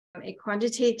a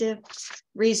quantitative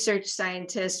research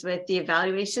scientist with the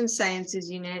Evaluation Sciences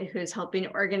Unit who is helping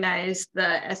organize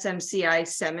the SMCI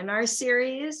seminar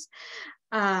series.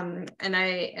 And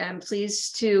I am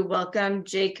pleased to welcome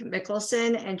Jake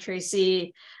Mickelson and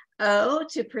Tracy Ou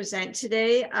to present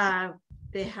today.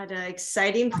 They had an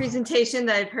exciting presentation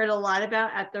that I've heard a lot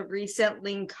about at the recent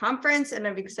Lean conference, and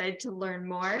I'm excited to learn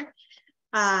more.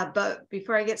 But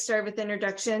before I get started with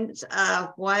introductions,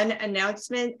 one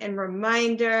announcement and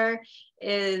reminder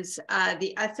is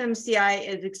the SMCI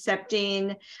is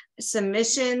accepting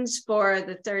submissions for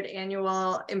the 3rd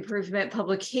Annual Improvement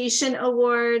Publication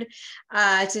Award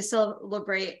to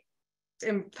celebrate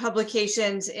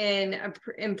publications in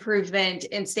improvement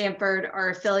in Stanford, our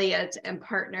affiliates and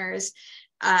partners.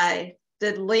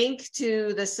 The link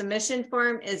to the submission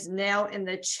form is now in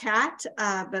the chat,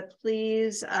 but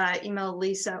please email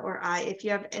Lisa or I if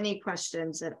you have any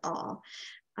questions at all.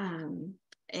 And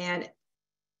I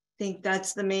think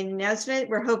that's the main announcement.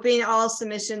 We're hoping all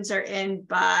submissions are in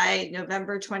by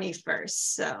November 21st.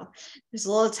 So there's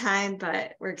a little time,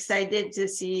 but we're excited to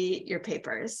see your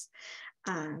papers.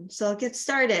 So I'll get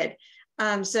started.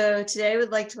 So today I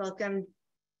would like to welcome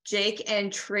Jake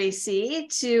and Tracy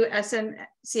to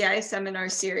SMCI seminar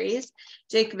series.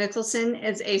 Jake Mickelson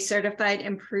is a certified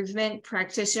improvement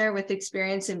practitioner with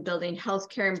experience in building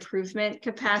healthcare improvement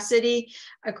capacity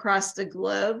across the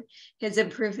globe. His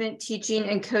improvement teaching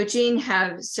and coaching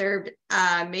have served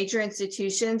major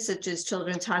institutions such as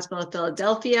Children's Hospital of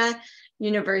Philadelphia,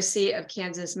 University of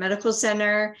Kansas Medical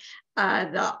Center,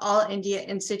 the All India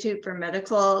Institute for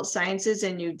Medical Sciences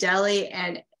in New Delhi,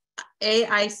 and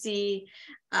AIC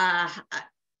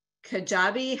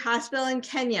Kajabi Hospital in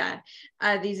Kenya.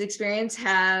 These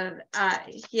experiences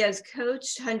he has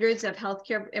coached hundreds of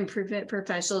healthcare improvement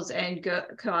professionals and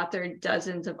co-authored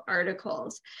dozens of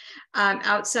articles.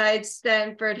 Outside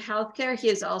Stanford Health Care, he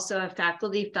is also a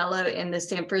faculty fellow in the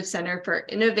Stanford Center for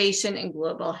Innovation and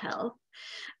Global Health.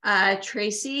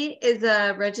 Tracy is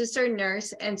a registered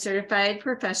nurse and certified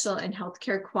professional in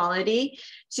healthcare quality.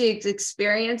 She's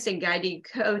experienced in guiding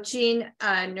coaching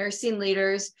nursing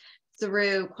leaders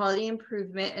through quality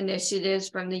improvement initiatives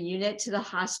from the unit to the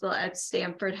hospital at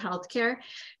Stanford Health Care.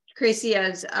 Tracy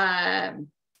has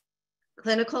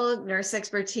clinical nurse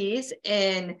expertise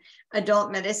in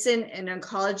adult medicine and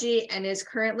oncology and is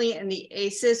currently in the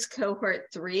ACES Cohort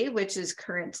 3, which is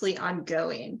currently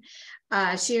ongoing.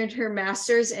 She earned her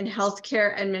master's in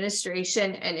healthcare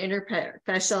administration and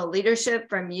interprofessional leadership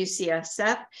from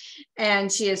UCSF,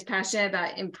 and she is passionate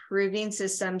about improving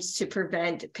systems to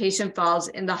prevent patient falls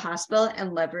in the hospital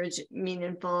and leverage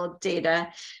meaningful data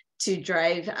to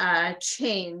drive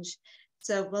change.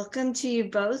 So welcome to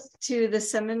you both to the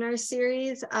seminar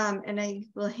series, and I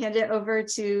will hand it over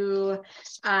to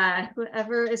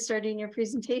whoever is starting your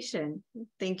presentation.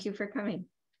 Thank you for coming.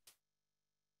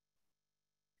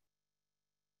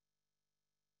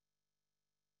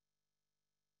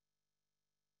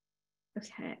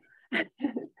 Okay.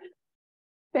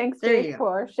 Thanks, Jake,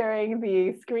 for sharing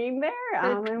the screen there.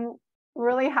 I'm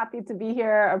really happy to be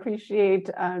here. I appreciate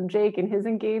Jake and his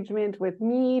engagement with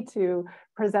me to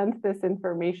present this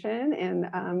information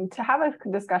and to have a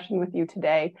discussion with you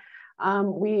today.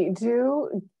 We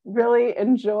do really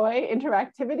enjoy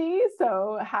interactivity,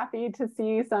 so happy to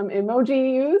see some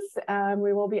emoji use.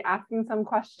 We will be asking some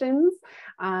questions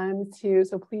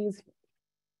so please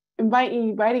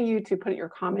inviting you to put your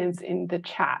comments in the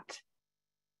chat.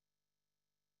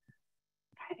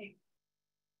 Okay,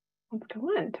 let's go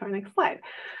on to our next slide.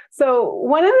 So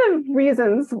one of the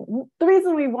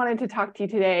reason we wanted to talk to you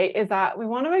today is that we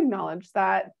want to acknowledge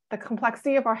that the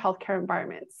complexity of our healthcare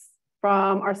environments,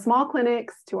 from our small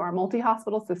clinics to our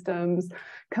multi-hospital systems,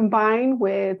 combined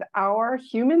with our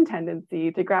human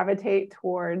tendency to gravitate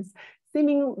towards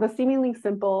the seemingly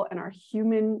simple and our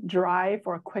human drive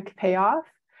for a quick payoff,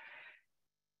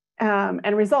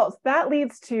 and results, that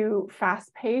leads to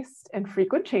fast-paced and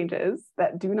frequent changes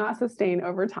that do not sustain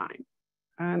over time.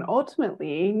 And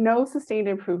ultimately, no sustained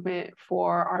improvement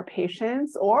for our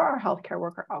patients or our healthcare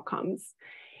worker outcomes.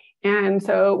 And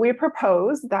so we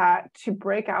propose that to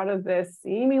break out of this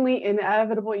seemingly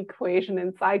inevitable equation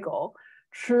and cycle,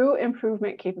 true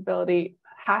improvement capability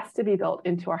has to be built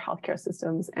into our healthcare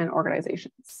systems and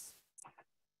organizations.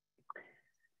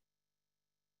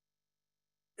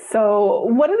 So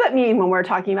what does that mean when we're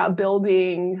talking about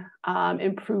building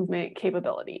improvement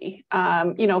capability?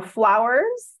 Flowers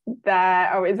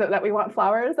is it that we want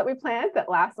flowers that we plant that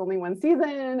last only one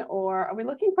season, or are we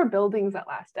looking for buildings that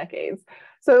last decades?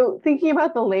 So thinking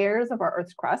about the layers of our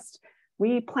Earth's crust,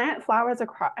 we plant flowers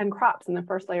and crops in the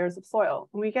first layers of soil.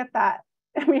 When we get that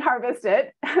and we harvest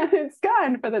it, it's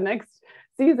gone for the next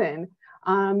season.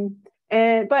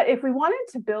 But if we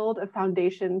wanted to build a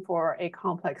foundation for a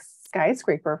complex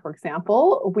skyscraper, for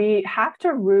example, we have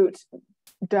to root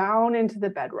down into the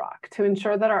bedrock to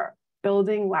ensure that our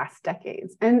building lasts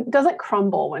decades and doesn't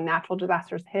crumble when natural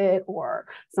disasters hit or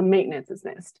some maintenance is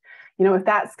missed. You know, if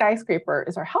that skyscraper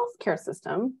is our healthcare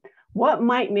system, what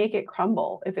might make it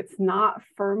crumble if it's not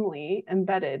firmly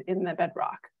embedded in the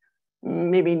bedrock?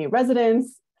 Maybe new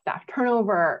residents, staff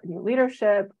turnover, new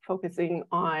leadership, focusing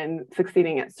on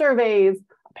succeeding at surveys,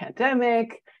 a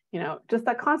pandemic, you know, just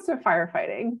that constant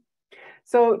firefighting.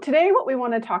 So today, what we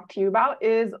want to talk to you about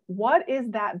is, what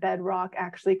is that bedrock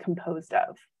actually composed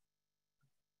of?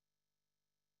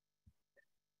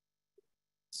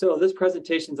 So this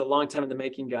presentation is a long time in the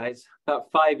making, guys,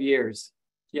 about 5 years.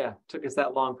 Yeah, took us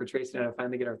that long for Tracy and I to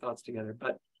finally get our thoughts together.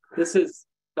 But this is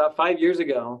about 5 years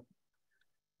ago,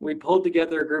 we pulled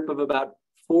together a group of about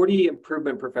 40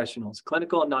 improvement professionals,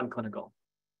 clinical and non-clinical.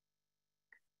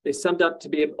 They summed up to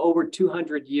be over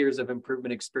 200 years of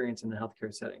improvement experience in the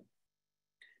healthcare setting.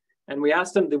 And we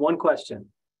asked them the one question,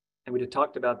 and we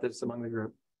talked about this among the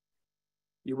group.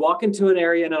 You walk into an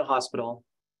area in a hospital,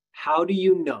 how do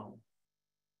you know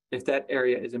if that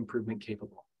area is improvement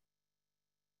capable?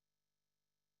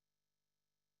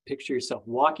 Picture yourself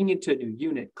walking into a new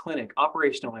unit, clinic,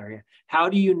 operational area. How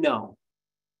do you know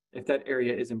if that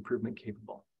area is improvement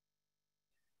capable?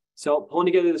 So pulling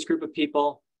together this group of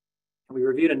people, we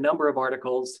reviewed a number of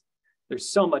articles.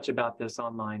 There's so much about this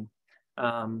online,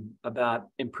 about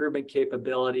improvement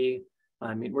capability.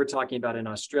 I mean, we're talking about in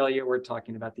Australia, we're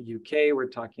talking about the UK, we're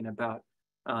talking about,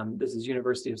 this is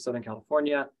University of Southern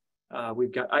California.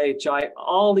 We've got IHI,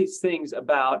 all these things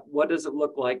about what does it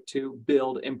look like to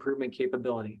build improvement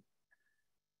capability.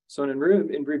 So in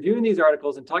reviewing these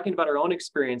articles and talking about our own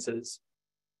experiences,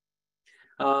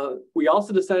 we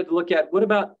also decided to look at, what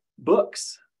about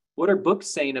books? What are books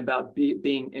saying about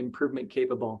being improvement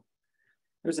capable?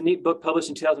 There's a neat book published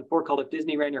in 2004 called If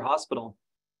Disney Ran Your Hospital.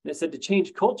 And it said to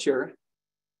change culture,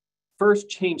 first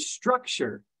change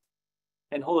structure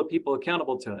and hold people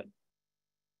accountable to it.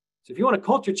 So if you want a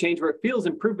culture change where it feels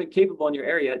improvement capable in your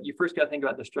area, you first got to think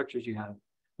about the structures you have.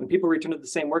 When people return to the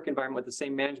same work environment with the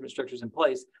same management structures in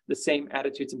place, the same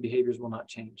attitudes and behaviors will not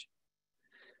change.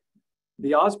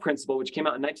 The Oz principle, which came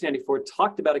out in 1994,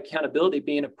 talked about accountability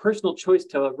being a personal choice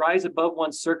to rise above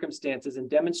one's circumstances and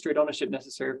demonstrate ownership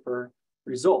necessary for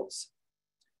results.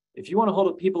 If you want to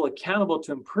hold people accountable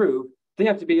to improve, they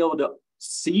have to be able to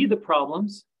see the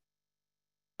problems,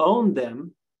 own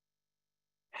them,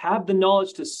 have the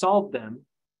knowledge to solve them,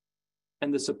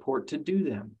 and the support to do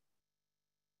them.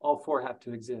 All four have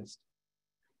to exist.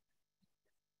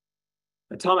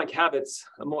 Atomic Habits,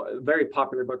 a very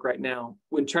popular book right now.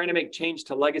 When trying to make change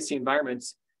to legacy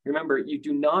environments, remember, you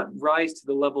do not rise to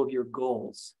the level of your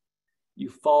goals. You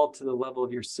fall to the level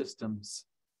of your systems.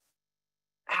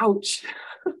 Ouch.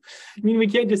 I mean, we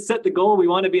can't just set the goal. We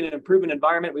want to be in an improvement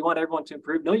environment. We want everyone to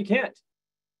improve. No, you can't.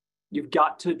 You've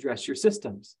got to address your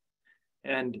systems.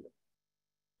 And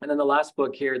then the last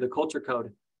book here, The Culture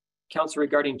Code, counsel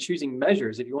regarding choosing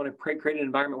measures. If you want to create an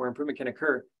environment where improvement can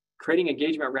occur, creating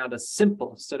engagement around a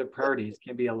simple set of priorities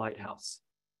can be a lighthouse.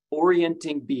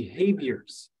 Orienting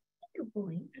behaviors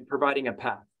and providing a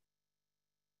path.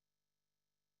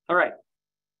 All right.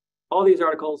 All these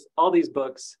articles, all these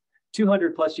books,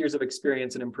 200 plus years of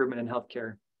experience in improvement in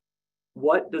healthcare.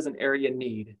 What does an area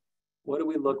need? What do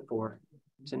we look for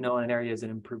to know an area is an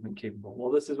improvement capable?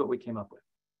 Well, this is what we came up with.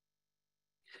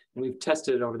 And we've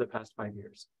tested it over the past 5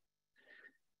 years.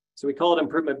 So we call it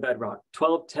improvement bedrock,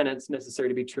 12 tenets necessary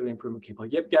to be truly improvement capable.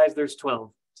 Yep, guys, there's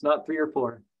 12. It's not 3 or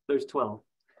 4, there's 12.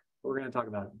 We're going to talk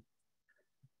about it.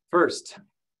 First,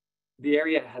 the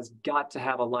area has got to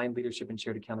have aligned leadership and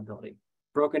shared accountability,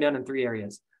 broken down in 3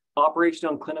 areas.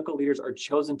 Operational and clinical leaders are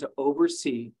chosen to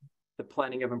oversee the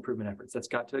planning of improvement efforts. That's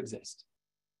got to exist.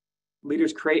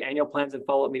 Leaders create annual plans and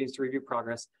follow-up meetings to review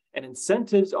progress, and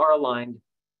incentives are aligned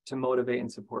to motivate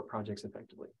and support projects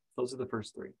effectively. Those are the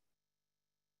first 3.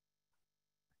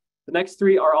 The next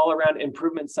 3 are all around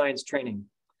improvement science training.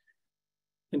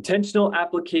 Intentional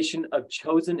application of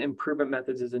chosen improvement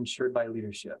methods is ensured by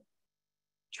leadership.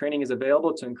 Training is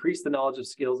available to increase the knowledge of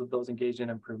skills of those engaged in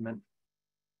improvement.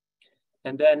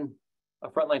 And then a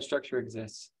frontline structure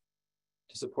exists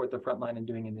to support the frontline in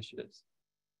doing initiatives.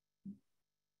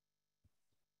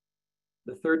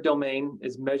 The third domain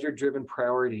is measure-driven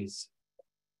priorities.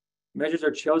 Measures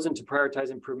are chosen to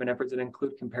prioritize improvement efforts that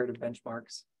include comparative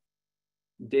benchmarks.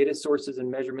 Data sources and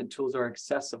measurement tools are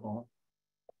accessible.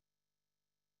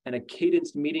 And a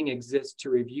cadenced meeting exists to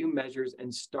review measures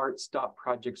and start-stop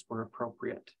projects where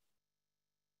appropriate.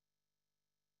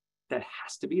 That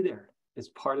has to be there. is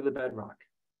part of the bedrock.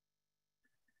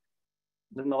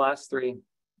 Then the last three,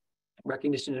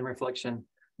 recognition and reflection.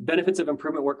 Benefits of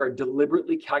improvement work are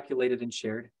deliberately calculated and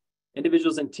shared.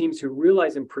 Individuals and teams who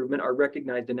realize improvement are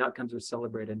recognized and outcomes are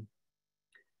celebrated.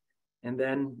 And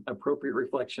then appropriate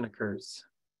reflection occurs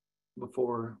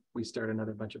before we start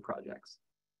another bunch of projects.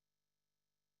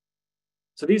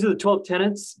 So these are the 12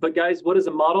 tenets, but guys, what is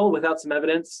a model without some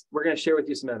evidence? We're going to share with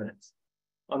you some evidence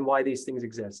on why these things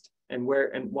exist and where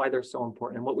and why they're so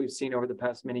important and what we've seen over the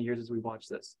past many years as we've watched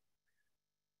this.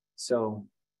 So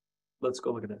let's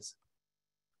go look at this.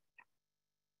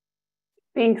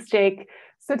 Thanks, Jake.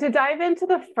 So to dive into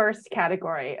the first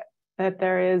category, that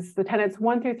there is the tenets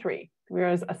 1 through 3,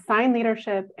 where is assigned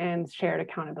leadership and shared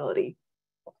accountability.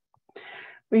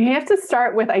 We have to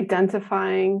start with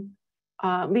identifying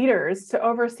leaders to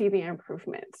oversee the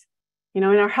improvement. You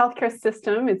know, in our healthcare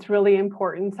system, it's really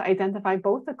important to identify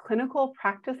both the clinical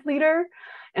practice leader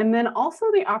and then also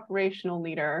the operational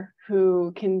leader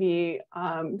who can be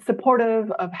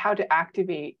supportive of how to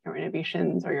activate your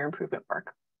innovations or your improvement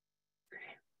work.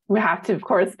 We have to, of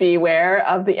course, be aware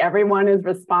of the everyone is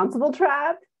responsible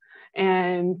trap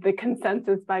and the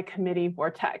consensus by committee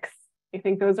vortex. I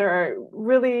think those are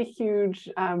really huge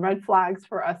red flags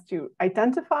for us to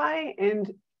identify and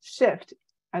shift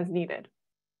as needed.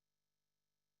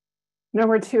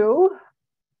 Number 2,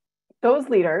 those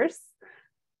leaders,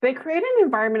 they create an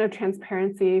environment of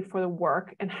transparency for the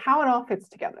work and how it all fits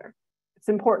together. It's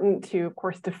important to, of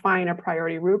course, define a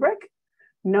priority rubric,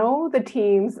 know the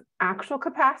team's actual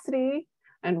capacity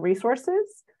and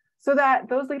resources so that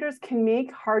those leaders can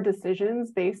make hard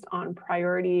decisions based on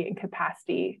priority and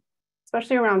capacity,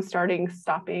 especially around starting,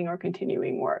 stopping, or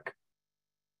continuing work.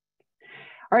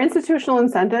 Our institutional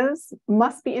incentives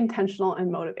must be intentional and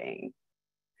motivating.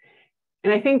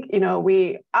 And I think, you know,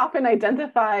 we often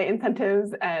identify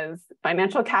incentives as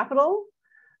financial capital,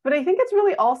 but I think it's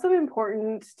really also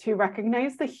important to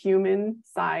recognize the human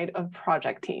side of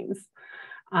project teams,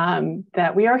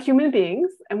 that we are human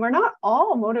beings and we're not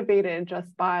all motivated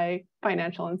just by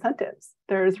financial incentives.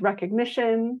 There's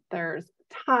recognition, there's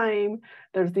time,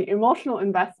 there's the emotional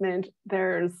investment,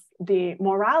 there's the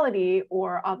morality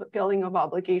or feeling of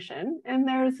obligation, and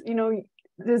there's, you know,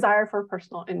 desire for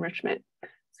personal enrichment.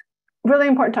 Really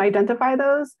important to identify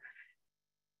those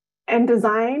and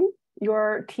design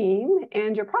your team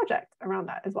and your project around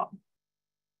that as well.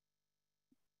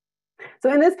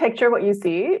 So in this picture, what you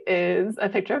see is a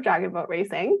picture of dragon boat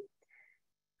racing.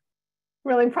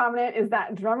 Really prominent is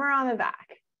that drummer on the back.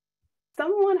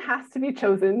 Someone has to be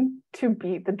chosen to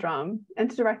beat the drum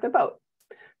and to direct the boat.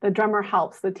 The drummer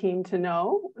helps the team to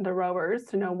know, the rowers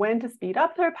to know when to speed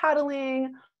up their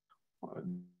paddling, or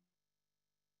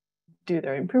do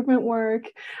their improvement work,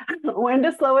 when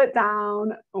to slow it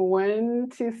down, when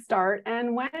to start,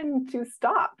 and when to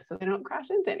stop so they don't crash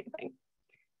into anything.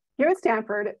 Here at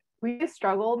Stanford, we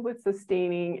struggled with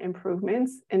sustaining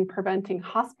improvements in preventing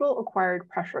hospital-acquired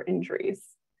pressure injuries.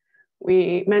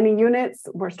 Many units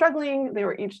were struggling, they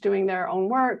were each doing their own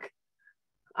work,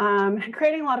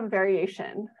 creating a lot of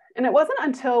variation. And it wasn't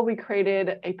until we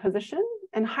created a position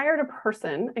and hired a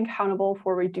person accountable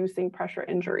for reducing pressure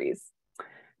injuries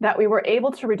that we were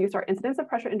able to reduce our incidence of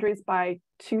pressure injuries by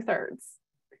 2/3.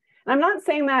 And I'm not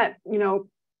saying that, you know,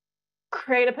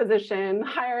 create a position,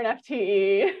 hire an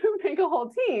FTE, make a whole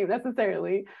team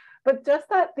necessarily, but just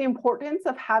that the importance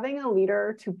of having a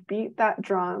leader to beat that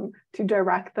drum, to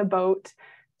direct the boat,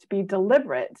 to be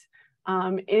deliberate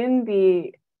in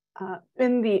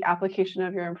the application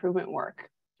of your improvement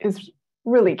work is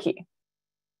really key.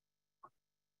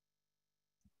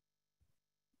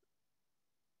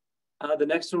 The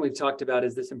next one we've talked about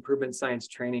is this improvement science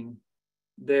training.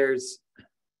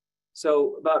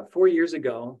 So about 4 years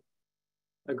ago,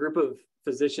 a group of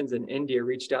physicians in India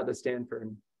reached out to Stanford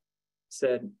and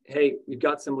said, hey, we've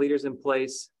got some leaders in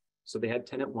place. So they had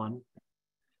tenet 1.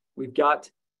 We've got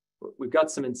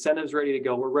some incentives ready to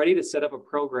go. We're ready to set up a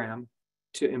program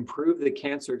to improve the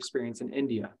cancer experience in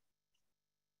India.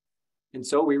 And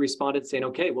so we responded saying,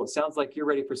 okay, well, it sounds like you're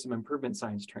ready for some improvement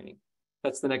science training.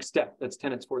 That's the next step. That's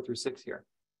tenets 4 through 6 here.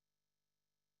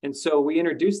 And so we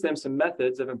introduced them some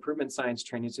methods of improvement science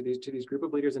training to these group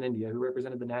of leaders in India who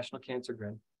represented the National Cancer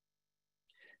Grid.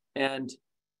 And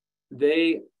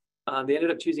they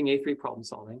ended up choosing A3 problem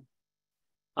solving.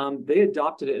 They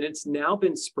adopted it, and it's now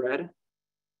been spread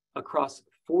across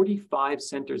 45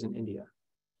 centers in India,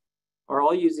 are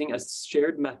all using a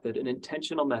shared method, an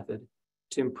intentional method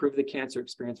to improve the cancer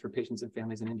experience for patients and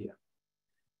families in India.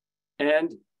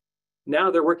 And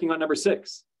now they're working on number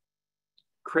 6,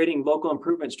 creating local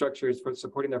improvement structures for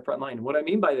supporting their front line. And what I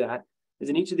mean by that is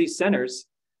in each of these centers,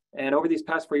 And over these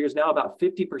past 4 years now, about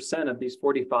 50% of these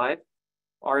 45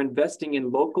 are investing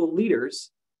in local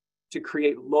leaders to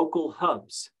create local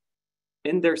hubs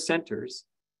in their centers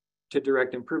to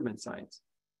direct improvement science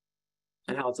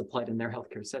and how it's applied in their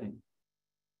healthcare setting.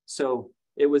 So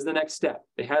it was the next step.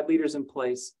 They had leaders in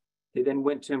place. They then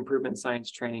went to improvement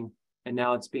science training, and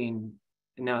now it's being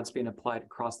applied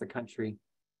across the country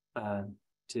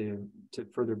to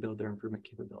further build their improvement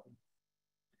capability.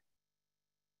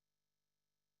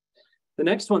 The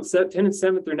next one, 10 and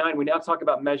 7 through 9, we now talk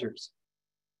about measures.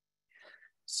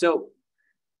 So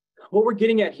what we're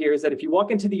getting at here is that if you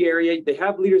walk into the area, they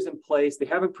have leaders in place, they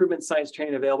have improvement science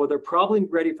training available, they're probably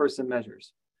ready for some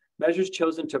measures. Measures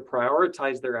chosen to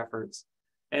prioritize their efforts,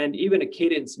 and even a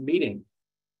cadence meeting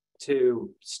to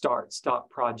stop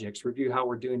projects, review how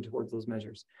we're doing towards those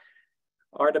measures.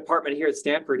 Our department here at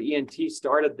Stanford, ENT,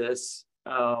 started this,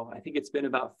 I think it's been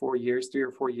about 4 years, 3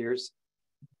 or 4 years.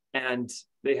 And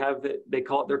they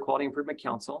call it their Quality Improvement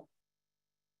Council.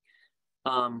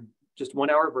 Just 1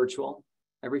 hour virtual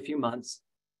every few months.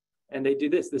 And they do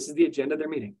this. This is the agenda of their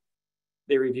meeting.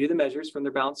 They review the measures from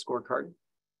their balanced scorecard,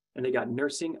 and they got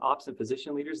nursing, ops, and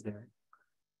physician leaders there.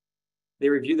 They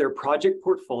review their project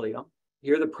portfolio.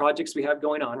 Here are the projects we have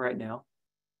going on right now.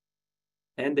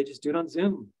 And they just do it on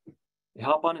Zoom. They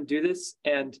hop on and do this.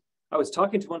 And I was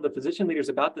talking to one of the physician leaders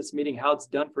about this meeting, how it's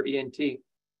done for ENT.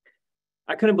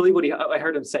 I couldn't believe what I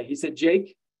heard him say. He said,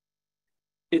 "Jake,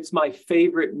 it's my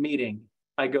favorite meeting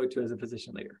I go to as a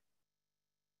physician leader."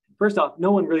 First off,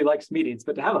 no one really likes meetings,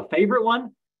 but to have a favorite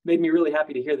one made me really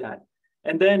happy to hear that.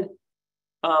 And then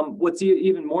what's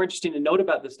even more interesting to note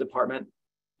about this department,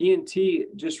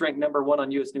 ENT just ranked #1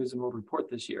 on US News and World Report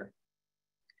this year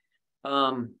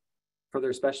for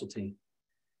their specialty.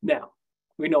 Now,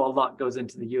 we know a lot goes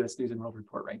into the US News and World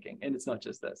Report ranking, and it's not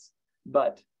just this.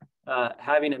 But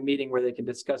having a meeting where they can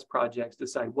discuss projects,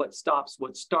 decide what stops,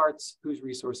 what starts, who's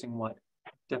resourcing what,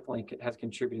 definitely has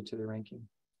contributed to the ranking.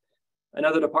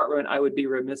 Another department I would be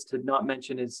remiss to not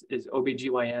mention is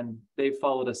OBGYN. They've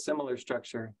followed a similar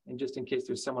structure. And just in case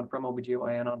there's someone from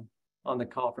OBGYN on the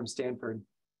call from Stanford,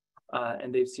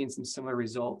 and they've seen some similar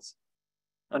results.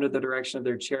 Under the direction of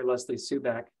their chair, Leslie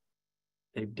Subak,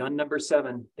 they've done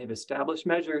 #7, they've established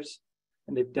measures,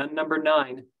 and they've done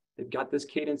 #9. They've got this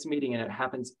cadence meeting, and it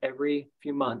happens every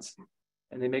few months.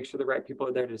 And they make sure the right people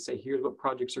are there to say, here's what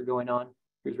projects are going on,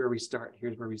 here's where we start,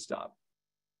 here's where we stop.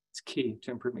 It's key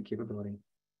to improvement capability.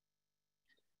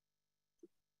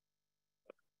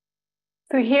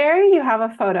 So here you have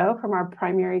a photo from our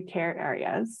primary care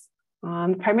areas.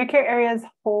 Primary care areas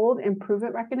hold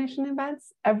improvement recognition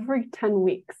events every 10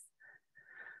 weeks.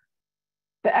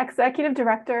 The executive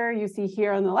director you see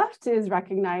here on the left is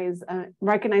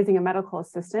recognizing a medical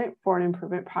assistant for an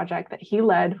improvement project that he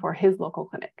led for his local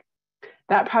clinic.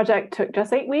 That project took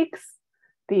just 8 weeks.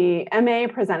 The MA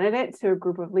presented it to a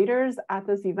group of leaders at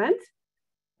this event.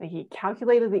 He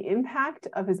calculated the impact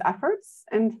of his efforts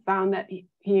and found that he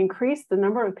increased the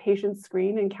number of patients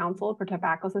screened and counseled for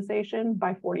tobacco cessation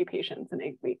by 40 patients in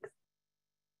 8 weeks.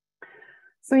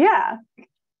 So yeah,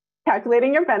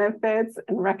 calculating your benefits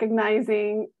and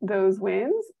recognizing those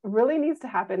wins really needs to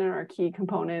happen in our key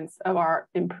components of our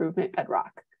improvement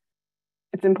bedrock.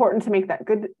 It's important to make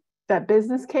that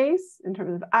business case in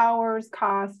terms of hours,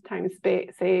 cost, time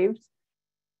saved,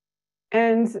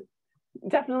 and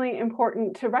definitely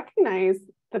important to recognize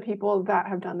the people that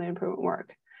have done the improvement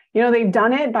work. You know, they've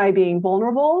done it by being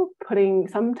vulnerable,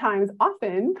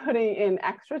 often putting in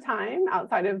extra time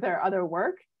outside of their other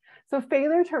work. So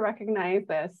failure to recognize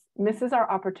this misses our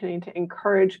opportunity to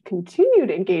encourage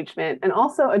continued engagement and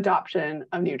also adoption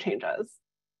of new changes.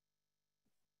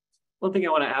 One thing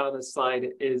I want to add on this slide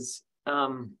is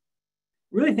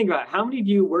really think about how many of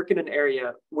you work in an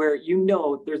area where you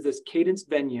know there's this cadence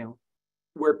venue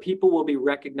where people will be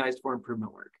recognized for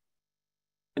improvement work.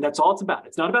 And that's all it's about.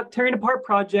 It's not about tearing apart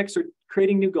projects or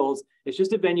creating new goals. It's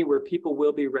just a venue where people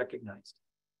will be recognized.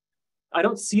 I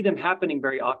don't see them happening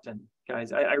very often,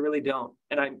 guys. I really don't.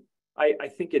 And I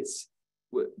think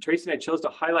Tracy and I chose to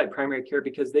highlight primary care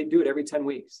because they do it every 10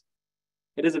 weeks.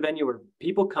 It is a venue where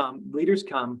people come, leaders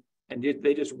come, and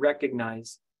they just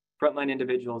recognize frontline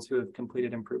individuals who have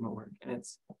completed improvement work. And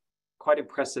it's quite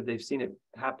impressive. They've seen it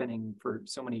happening for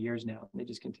so many years now, and they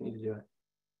just continue to do it.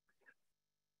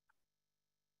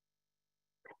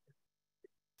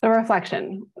 So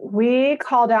reflection, we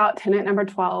called out tenet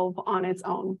 #12 on its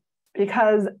own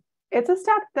because it's a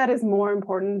step that is more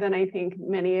important than I think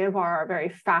many of our very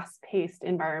fast-paced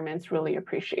environments really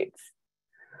appreciates.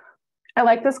 I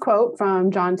like this quote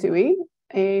from John Dewey,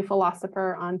 a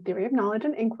philosopher on theory of knowledge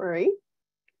and inquiry.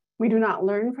 We do not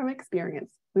learn from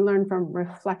experience. We learn from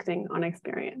reflecting on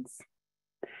experience.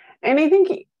 And I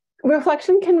think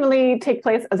reflection can really take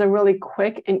place as a really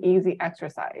quick and easy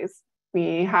exercise.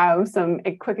 We have some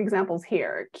quick examples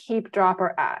here. Keep, drop,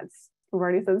 or adds. We've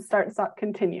already said start, stop,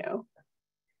 continue.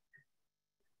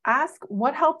 Ask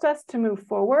what helped us to move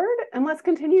forward, and let's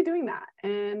continue doing that.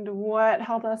 And what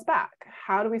held us back?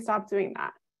 How do we stop doing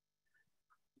that?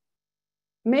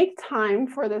 Make time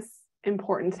for this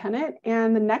important tenet,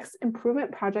 and the next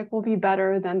improvement project will be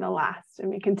better than the last.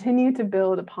 And we continue to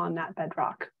build upon that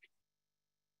bedrock.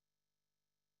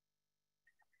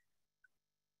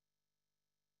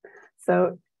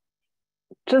 So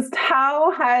just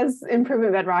how has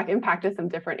improvement bedrock impacted some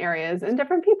different areas and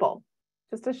different people?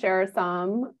 Just to share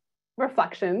some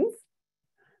reflections.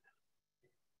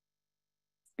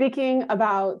 Speaking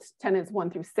about tenets 1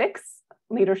 through 6,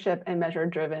 leadership and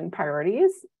measure-driven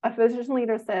priorities, a physician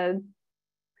leader said,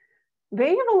 they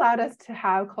have allowed us to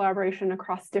have collaboration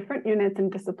across different units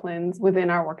and disciplines within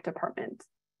our work department,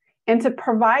 and to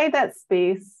provide that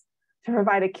space to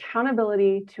provide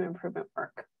accountability to improvement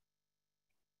work.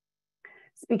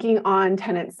 Speaking on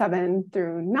tenets 7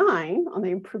 through 9 on the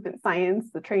improvement science,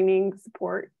 the training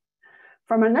support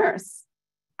from a nurse.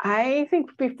 I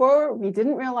think before we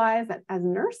didn't realize that as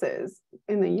nurses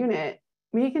in the unit,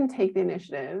 we can take the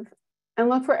initiative and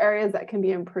look for areas that can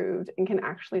be improved and can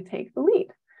actually take the lead.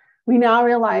 We now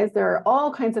realize there are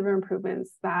all kinds of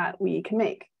improvements that we can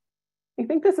make. I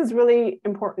think this is really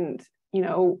important,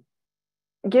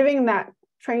 giving that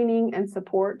training and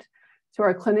support to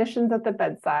our clinicians at the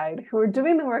bedside who are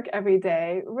doing the work every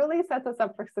day really sets us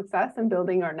up for success in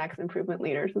building our next improvement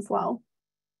leaders as well.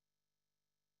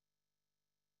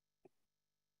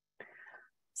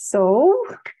 So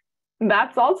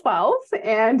that's all 12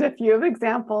 and a few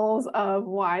examples of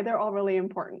why they're all really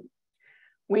important.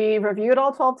 We reviewed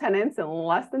all 12 tenets in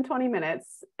less than 20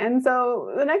 minutes. And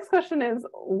so the next question is,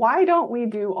 why don't we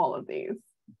do all of these?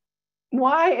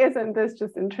 Why isn't this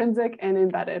just intrinsic and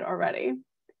embedded already?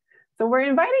 So we're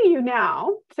inviting you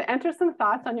now to enter some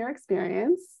thoughts on your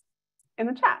experience in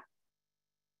the chat.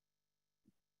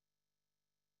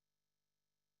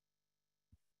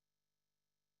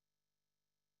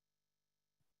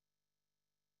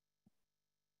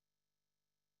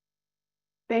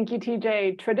 Thank you,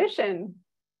 TJ. Tradition.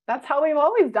 That's how we've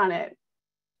always done it.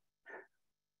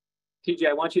 TJ,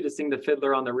 I want you to sing the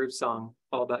Fiddler on the Roof song,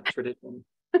 all about tradition.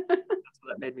 That's what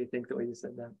that made me think the way you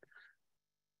said that.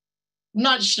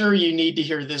 Not sure you need to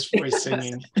hear this voice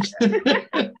singing.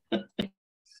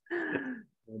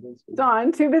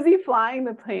 Dawn, too busy flying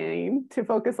the plane to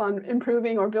focus on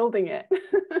improving or building it.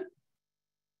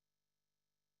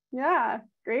 Yeah,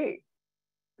 great.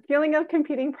 Feeling of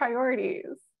competing priorities.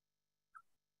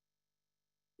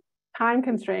 Time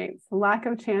constraints, lack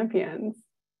of champions.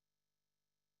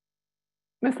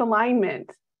 Misalignment.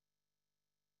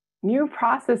 New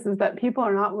processes that people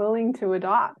are not willing to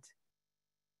adopt.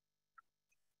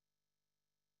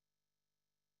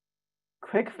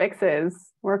 Quick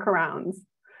fixes, workarounds.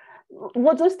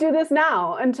 We'll just do this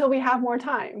now until we have more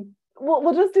time.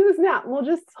 We'll just do this now. We'll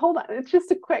just hold on. It's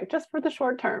just just for the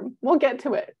short term. We'll get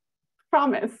to it.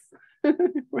 Promise.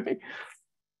 Right.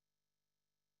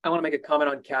 I want to make a comment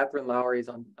on Catherine Lowry's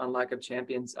on lack of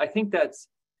champions. I think that's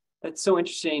so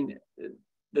interesting.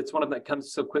 That's one of them that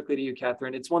comes so quickly to you,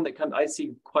 Catherine. It's one that I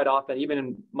see quite often, even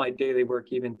in my daily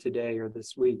work, even today or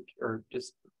this week, or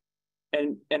just,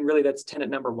 and really that's tenet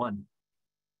number 1.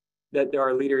 That there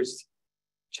are leaders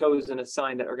chosen,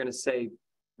 assigned that are going to say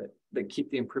that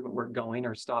keep the improvement work going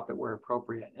or stop it where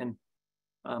appropriate. And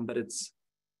but it's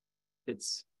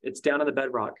down on the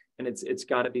bedrock, and it's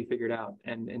got to be figured out.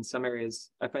 And in some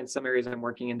areas, I find some areas I'm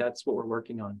working in, that's what we're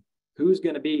working on. Who's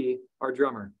going to be our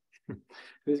drummer?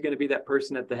 Who's going to be that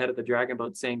person at the head of the dragon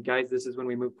boat saying, guys, this is when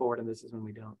we move forward and this is when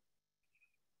we don't.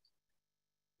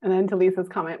 And then to Lisa's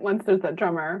comment, once there's a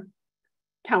drummer,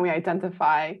 can we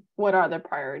identify what are the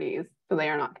priorities so they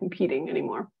are not competing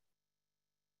anymore?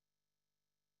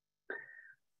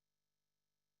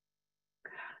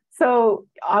 So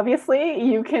obviously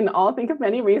you can all think of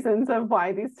many reasons of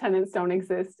why these tenets don't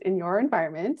exist in your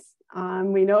environment.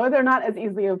 We know they're not as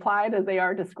easily applied as they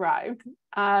are described.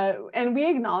 And we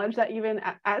acknowledge that even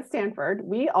at Stanford,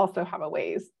 we also have a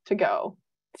ways to go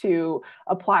to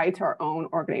apply to our own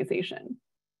organization.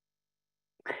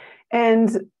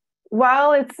 And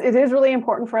while it is really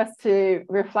important for us to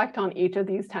reflect on each of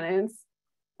these tenets,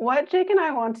 what Jake and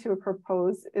I want to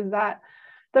propose is that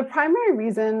the primary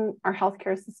reason our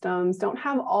healthcare systems don't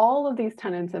have all of these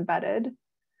tenets embedded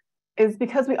is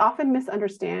because we often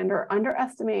misunderstand or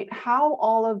underestimate how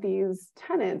all of these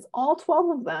tenets, all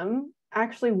 12 of them,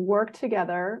 actually work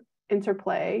together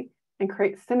interplay and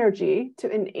create synergy to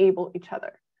enable each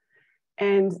other.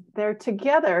 And they're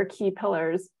together key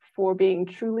pillars for being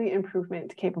truly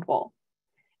improvement capable.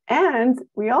 And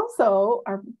we also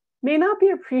may not be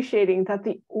appreciating that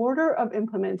the order of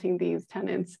implementing these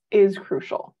tenets is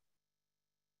crucial.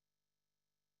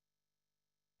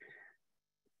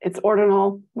 It's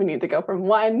ordinal. We need to go from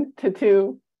 1 to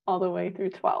 2 all the way through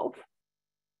 12.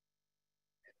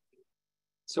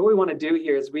 So what we want to do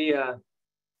here is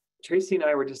Tracy and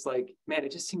I were just like, man,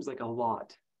 it just seems like a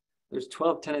lot. There's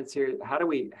 12 tenets here. How do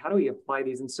we apply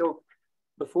these? And so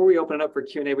before we open it up for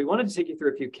Q&A, we wanted to take you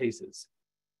through a few cases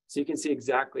so you can see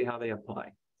exactly how they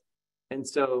apply. And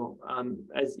so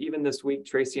as even this week,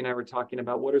 Tracy and I were talking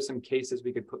about what are some cases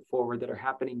we could put forward that are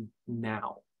happening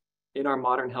now in our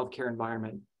modern healthcare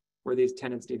environment where these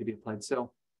tenets need to be applied.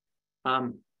 So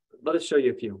let us show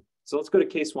you a few. So let's go to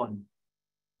case 1.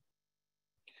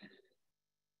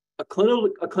 A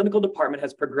clinical department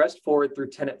has progressed forward through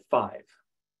tenet 5.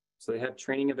 So they have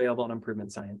training available on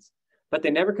improvement science, but they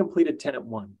never completed tenet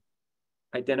 1,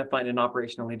 identifying an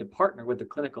operational lead to partner with the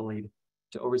clinical lead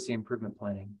to oversee improvement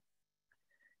planning.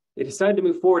 They decided to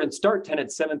move forward and start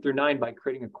tenets 7 through 9 by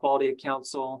creating a quality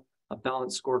council, a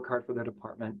balanced scorecard for their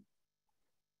department.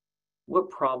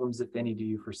 What problems, if any, do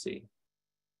you foresee?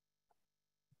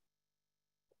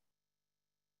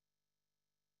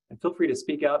 And feel free to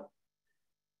speak up,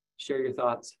 share your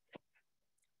thoughts.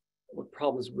 What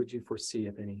problems would you foresee,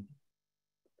 if any?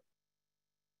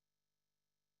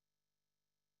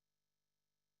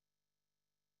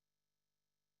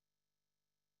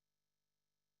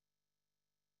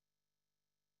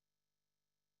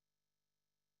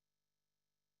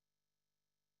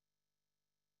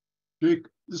 Jake,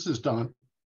 this is Don.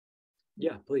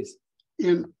 Yeah, please.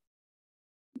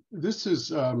 This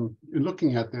is in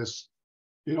looking at this,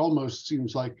 it almost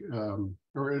seems like,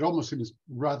 or it almost seems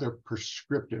rather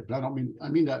prescriptive. I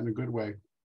mean that in a good way.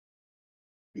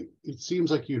 It seems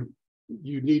like you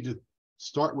need to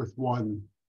start with 1,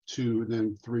 2, and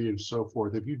then 3, and so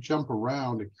forth. If you jump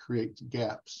around, it creates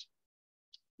gaps,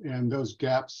 and those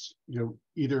gaps,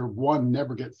 either 1,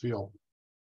 never get filled,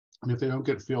 and if they don't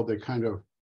get filled, they kind of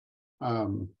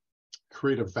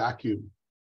create a vacuum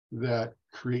that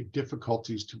create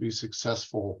difficulties to be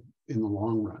successful in the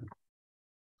long run.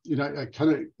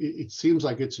 It seems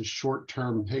like it's a short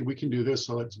term, hey, we can do this,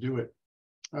 so let's do it.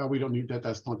 We don't need that,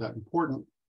 that's not that important,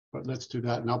 but let's do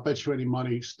that. And I'll bet you any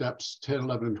money steps 10,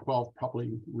 11, and 12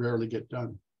 probably rarely get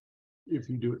done if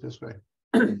you do it this way.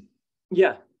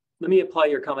 Yeah, let me apply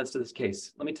your comments to this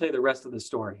case. Let me tell you the rest of the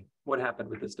story. What happened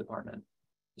with this department?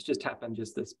 This just happened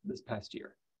just this past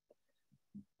year.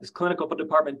 This clinical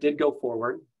department did go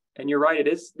forward, and you're right,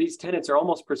 these tenets are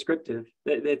almost prescriptive.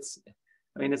 It's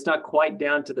not quite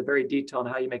down to the very detail on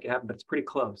how you make it happen, but it's pretty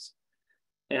close.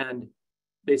 And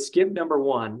they skipped number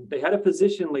 1. They had a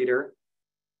physician leader.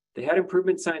 They had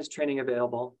improvement science training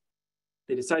available.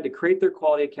 They decided to create their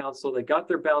quality council. They got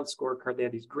their balanced scorecard. They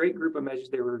had these great group of measures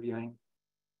they were reviewing.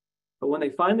 But when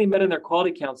they finally met in their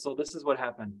quality council, this is what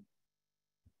happened.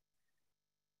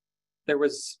 There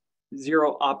was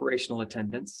 0 operational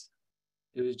attendance.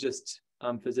 It was just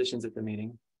physicians at the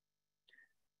meeting.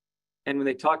 And when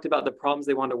they talked about the problems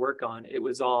they wanted to work on, it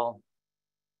was all,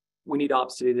 we need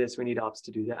ops to do this, we need ops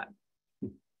to do that.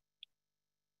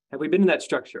 Have we been in that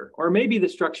structure? Or maybe the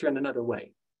structure in another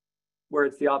way, where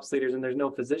it's the ops leaders and there's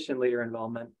no physician leader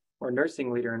involvement or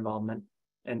nursing leader involvement.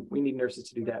 And we need nurses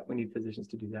to do that. We need physicians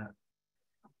to do that.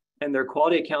 And their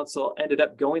quality council ended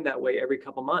up going that way every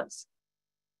couple months.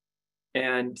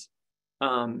 And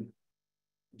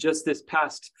just this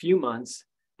past few months,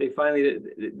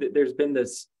 there's been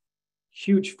this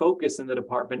huge focus in the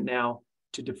department now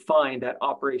to define that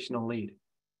operational lead.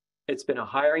 It's been a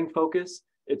hiring focus.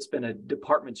 It's been a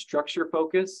department structure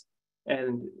focus.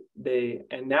 And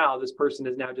now this person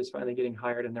is now just finally getting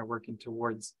hired, and they're working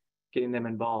towards getting them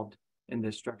involved in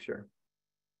this structure.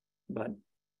 But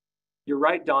you're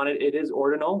right, Don, it is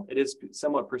ordinal. It is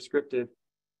somewhat prescriptive,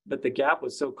 but the gap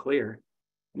was so clear.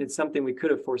 And it's something we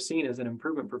could have foreseen as an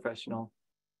improvement professional,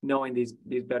 knowing these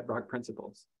bedrock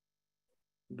principles.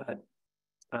 But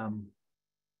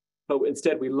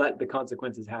instead we let the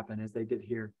consequences happen, as they did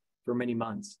here for many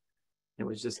months. It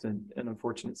was just an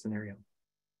unfortunate scenario.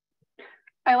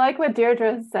 I like what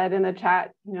Deirdre said in the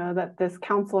chat, that this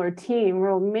counselor team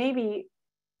will maybe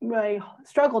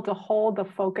struggle to hold the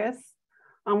focus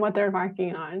on what they're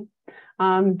working on.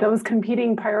 Those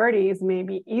competing priorities may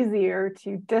be easier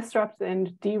to disrupt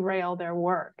and derail their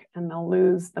work, and they'll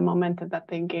lose the momentum that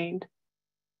they gained.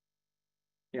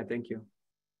 Yeah, thank you.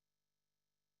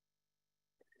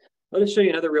 Let us show you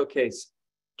another real case.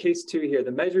 Case 2 here.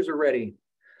 The measures are ready.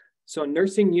 So a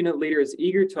nursing unit leader is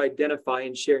eager to identify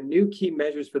and share new key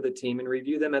measures for the team and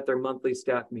review them at their monthly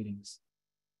staff meetings.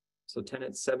 So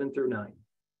tenets 7 through 9.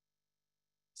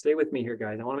 Stay with me here,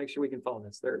 guys. I want to make sure we can follow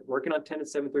this. They're working on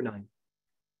tenets 7 through 9.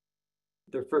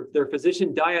 Their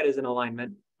physician dyad is in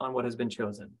alignment on what has been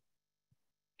chosen.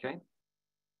 Okay.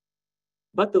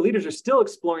 But the leaders are still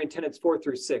exploring tenets 4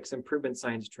 through 6, improvement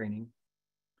science training,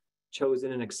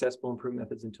 chosen and accessible improvement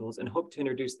methods and tools, and hope to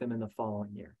introduce them in the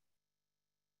following year.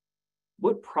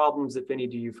 What problems, if any,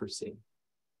 do you foresee?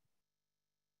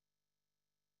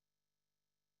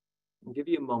 I'll give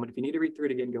you a moment. If you need to read through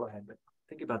it again, go ahead. But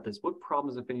think about this. What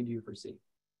problems, if any, do you foresee?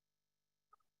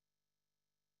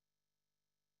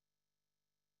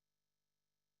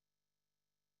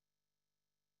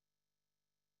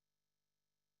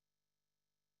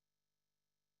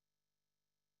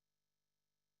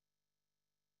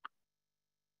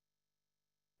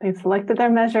 They've selected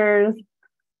their measures.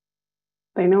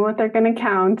 They know what they're going to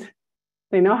count.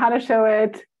 They know how to show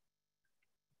it.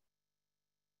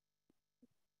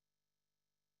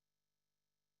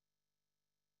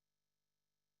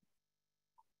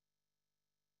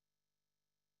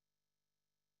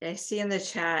 I see in the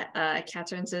chat,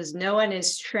 Catherine says, no one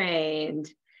is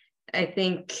trained. I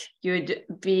think you would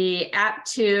be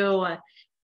apt to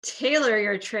tailor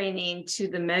your training to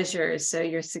the measures so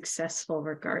you're successful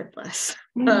regardless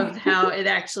of how it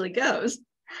actually goes.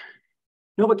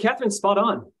 No, but Catherine's spot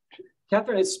on.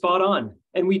 Catherine is spot on.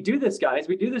 And we do this, guys.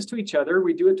 We do this to each other.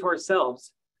 We do it to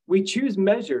ourselves. We choose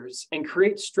measures and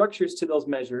create structures to those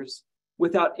measures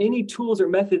without any tools or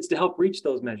methods to help reach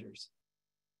those measures.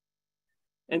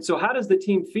 And so how does the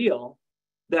team feel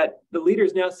that the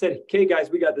leaders now said, okay, guys,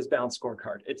 we got this balanced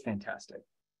scorecard. It's fantastic.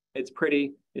 It's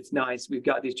pretty. It's nice. We've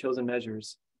got these chosen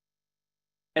measures.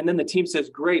 And then the team says,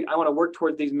 great, I want to work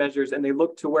towards these measures. And they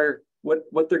look to where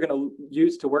what they're going to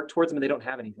use to work towards them, and they don't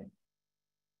have anything.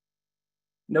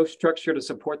 No structure to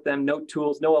support them, no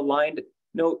tools, no aligned,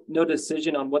 no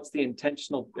decision on what's the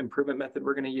intentional improvement method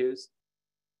we're going to use.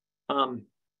 I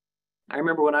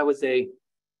remember when I was a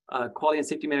quality and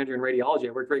safety manager in radiology,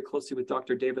 I worked very closely with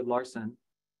Dr. David Larson,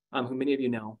 who many of you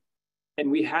know.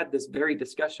 And we had this very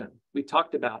discussion. We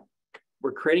talked about,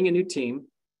 we're creating a new team.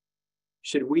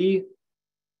 Should we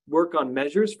work on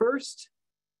measures first?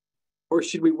 Or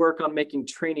should we work on making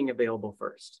training available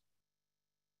first?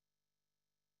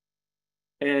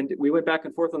 And we went back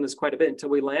and forth on this quite a bit until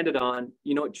we landed on,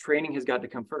 you know what, training has got to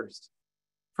come first.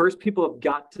 First, people have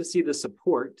got to see the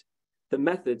support, the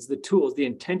methods, the tools, the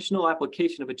intentional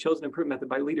application of a chosen improvement method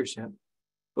by leadership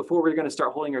before we're going to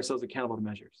start holding ourselves accountable to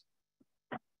measures.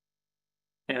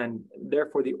 And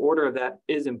therefore, the order of that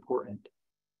is important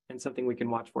and something we can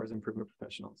watch for as improvement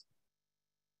professionals.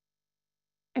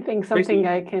 I think something Tracy,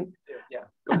 I can. Yeah,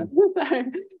 go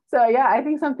ahead. So yeah, I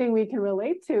think something we can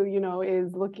relate to, you know,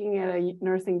 is looking at a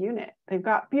nursing unit. They've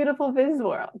got beautiful viz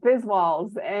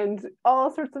walls and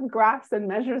all sorts of graphs and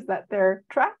measures that they're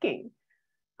tracking.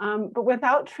 But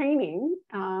without training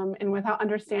and without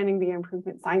understanding the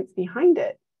improvement science behind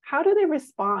it, how do they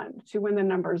respond to when the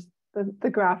numbers, the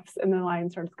graphs and the line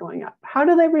starts going up? How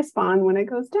do they respond when it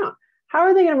goes down? How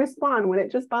are they going to respond when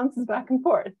it just bounces back and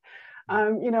forth?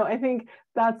 You know, I think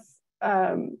that's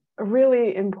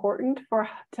really important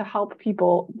to help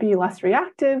people be less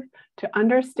reactive, to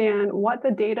understand what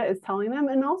the data is telling them,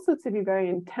 and also to be very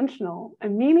intentional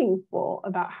and meaningful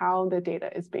about how the data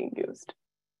is being used.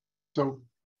 So,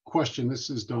 question, this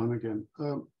is Don again.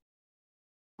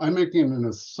 I'm making an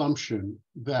assumption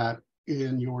that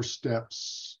in your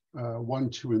steps 1,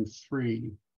 2, and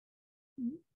 3,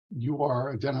 you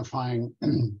are identifying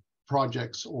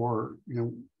projects or, you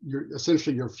know,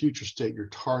 essentially your future state, your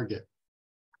target,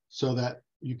 so that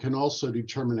you can also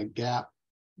determine a gap,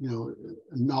 you know,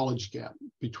 a knowledge gap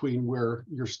between where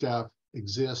your staff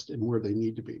exist and where they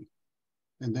need to be.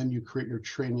 And then you create your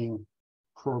training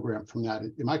program from that.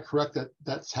 Am I correct that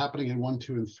that's happening in 1,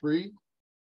 2, and 3?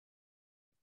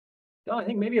 No, I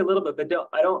think maybe a little bit, but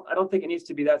I don't think it needs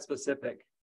to be that specific.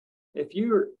 If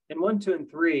you're in 1, 2,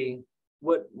 and 3,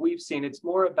 what we've seen, it's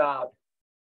more about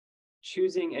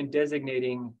choosing and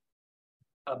designating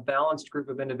a balanced group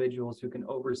of individuals who can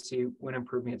oversee when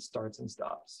improvement starts and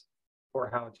stops, or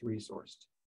how it's resourced.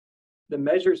 The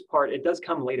measures part, it does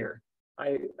come later.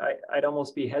 I'd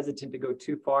almost be hesitant to go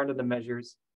too far into the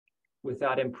measures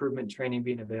without improvement training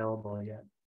being available yet.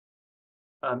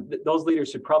 Those leaders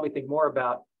should probably think more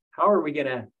about how are we going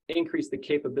to increase the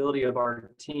capability of our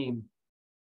team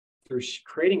through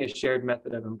creating a shared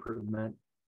method of improvement,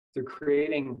 through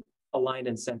creating aligned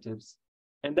incentives.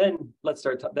 And then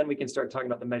then we can start talking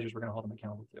about the measures we're going to hold them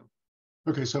accountable to.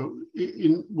 Okay, so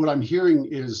in what I'm hearing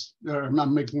is, I'm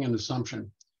not making an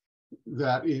assumption.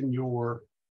 that in your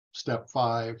step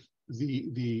 5,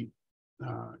 the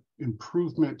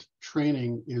improvement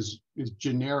training is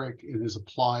generic and is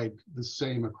applied the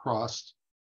same across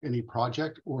any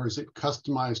project, or is it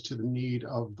customized to the need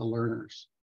of the learners?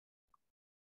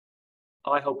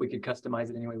 Oh, I hope we could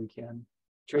customize it any way we can.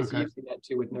 Tracy, Okay. you've seen that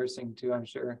too with nursing too, I'm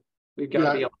sure. We've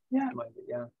got to be able to customize it,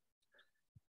 yeah.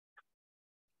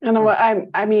 And what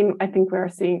I mean, I think we're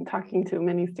talking to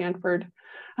many Stanford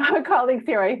colleagues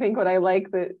here. I think what I like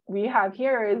that we have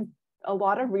here is a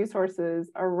lot of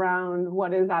resources around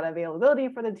what is that availability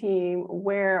for the team,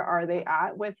 where are they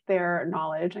at with their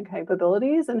knowledge and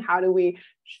capabilities, and how do we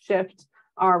shift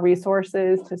our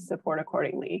resources to support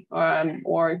accordingly,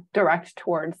 or direct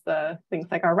towards the things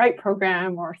like our RIGHT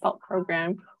program or SALT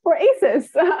program or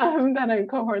ACES, that a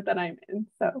cohort that I'm in.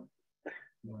 So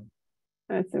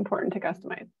it's important to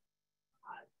customize.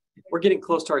 We're getting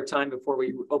close to our time before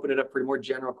we open it up for more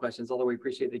general questions, although we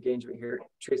appreciate the engagement here.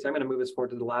 Tracy, I'm going to move us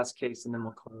forward to the last case and then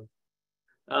we'll close.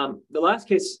 The last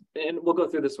case, and we'll go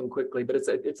through this one quickly, but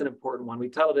it's an important one. We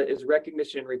titled it, "Is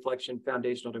Recognition and Reflection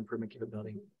Foundational to Improvement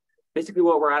Capability?" Basically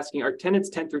what we're asking, are tenants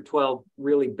 10 through 12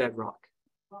 really bedrock?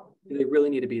 Do they really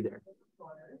need to be there?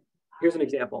 Here's an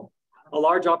example. A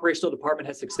large operational department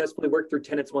has successfully worked through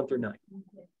tenants 1 through 9.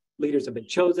 Leaders have been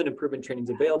chosen, improvement training is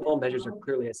available, measures are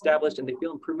clearly established, and they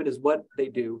feel improvement is what they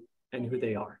do and who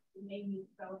they are.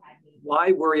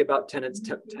 Why worry about tenants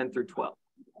 10 through 12?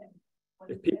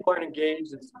 If people aren't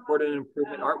engaged and supported in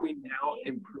improvement, aren't we now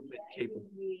improvement capable?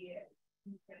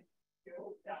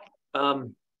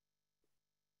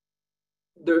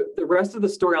 The rest of the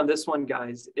story on this one,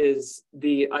 guys, is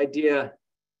the idea.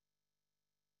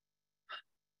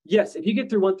 Yes, if you get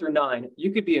through 1 through 9,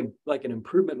 you could be like an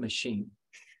improvement machine.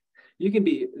 You can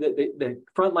be, the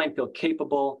frontline feel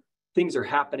capable, things are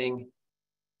happening.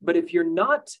 But if you're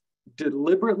not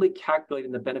deliberately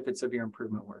calculating the benefits of your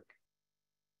improvement work,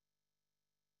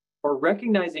 or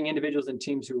recognizing individuals and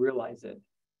teams who realize it,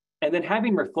 and then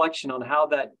having reflection on how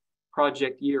that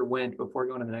project year went before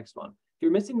going to the next one. If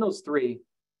you're missing those 3,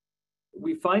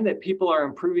 we find that people are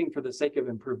improving for the sake of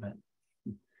improvement.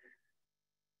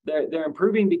 They're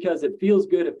improving because it feels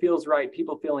good, it feels right,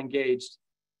 people feel engaged,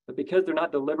 but because they're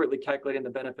not deliberately calculating the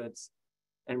benefits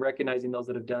and recognizing those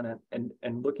that have done it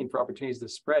and looking for opportunities to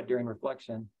spread during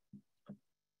reflection,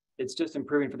 it's just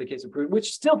improving for the case of improvement,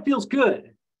 which still feels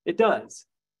good. It does.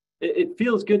 It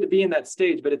feels good to be in that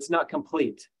stage, but it's not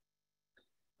complete.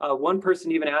 One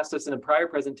person even asked us in a prior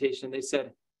presentation, they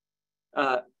said,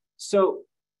 so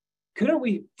couldn't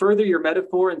we further your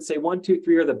metaphor and say 1, 2,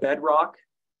 3 are the bedrock,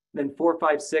 then 4,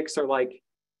 5, 6 are like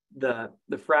the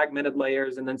fragmented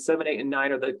layers, and then 7, 8, and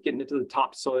 9 are the getting into the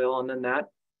topsoil, and then that.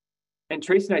 And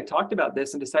Tracy and I talked about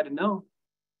this and decided, no,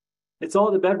 it's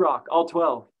all the bedrock, all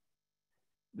 12.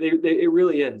 It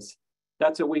really is.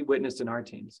 That's what we witnessed in our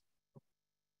teams.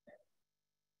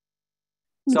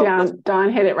 So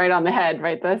Don hit it right on the head,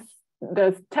 right?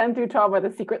 Those 10 through 12 are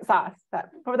the secret sauce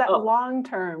for that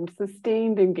long-term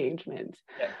sustained engagement.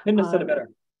 Yeah, couldn't have said it better.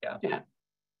 Yeah.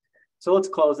 So let's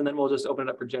close and then we'll just open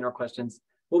it up for general questions.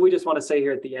 What we just want to say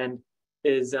here at the end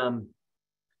is,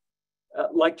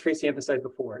 like Tracy emphasized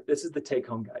before, this is the take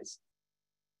home, guys.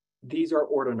 These are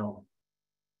ordinal.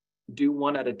 Do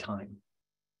 1 at a time.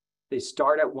 They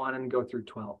start at 1 and go through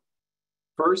 12.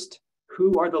 First,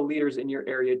 who are the leaders in your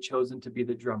area chosen to be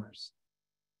the drummers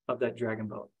of that dragon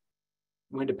boat?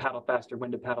 When to paddle faster,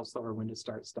 when to paddle slower, when to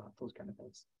start, stop, those kind of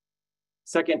things.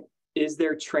 Second, is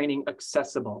their training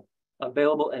accessible,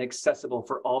 available and accessible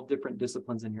for all different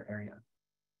disciplines in your area?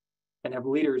 And have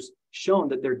leaders shown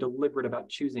that they're deliberate about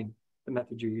choosing the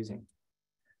method you're using?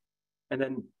 And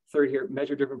then third here,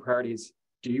 measure-driven priorities.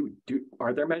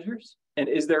 Are there measures? And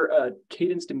is there a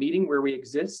cadence to meeting where we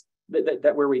exist,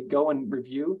 that where we go and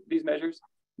review these measures?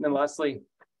 And then lastly,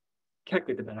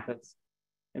 calculate the benefits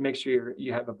and make sure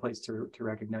you have a place to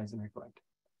recognize and reflect.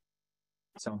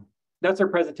 So that's our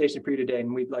presentation for you today,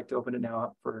 and we'd like to open it now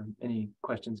up for any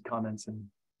questions, comments, and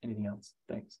anything else.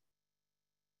 Thanks.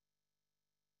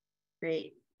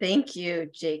 Great. Thank you,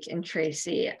 Jake and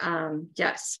Tracy.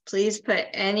 Yes, please put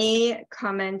any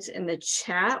comments in the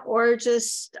chat or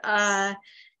just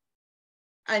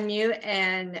unmute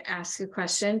and ask a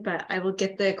question, but I will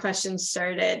get the questions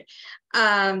started.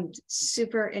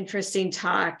 Super interesting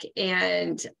talk.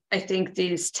 And I think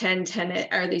these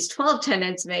 12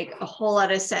 tenets make a whole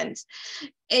lot of sense.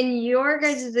 In your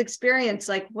guys' experience,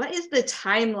 like what is the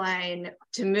timeline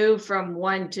to move from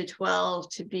 1 to 12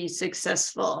 to be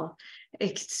successful?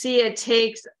 I see it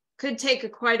could take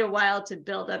quite a while to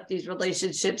build up these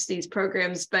relationships, these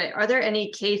programs, but are there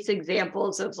any case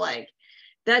examples of like,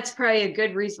 that's probably a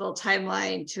good reasonable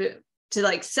timeline to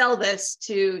like sell this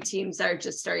to teams that are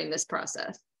just starting this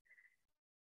process?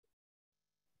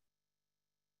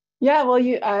 Yeah, well,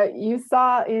 you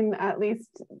saw in at least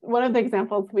one of the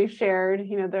examples we shared,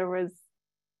 there was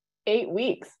 8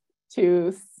 weeks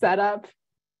to set up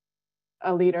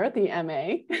a leader, the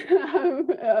MA,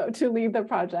 to lead the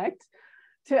project,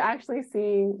 to actually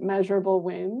seeing measurable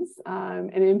wins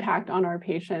and impact on our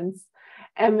patients.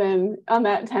 And then on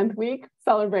that 10th week,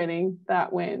 celebrating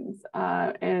that wins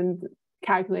and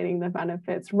calculating the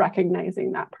benefits,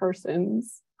 recognizing that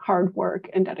person's hard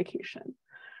work and dedication.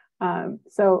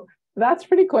 So that's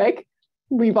pretty quick.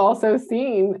 We've also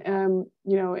seen, in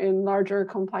larger,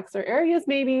 complexer areas,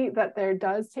 maybe that there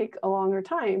does take a longer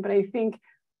time. But I think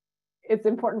it's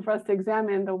important for us to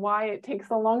examine the why it takes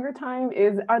a longer time.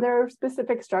 Are there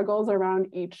specific struggles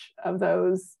around each of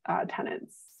those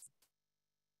tenets?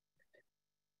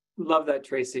 Love that,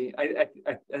 Tracy. I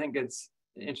think it's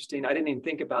interesting. I didn't even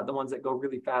think about the ones that go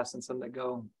really fast and some that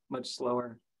go much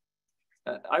slower.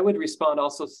 I would respond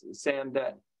also, Sam,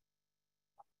 that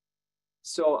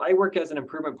so I work as an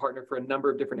improvement partner for a number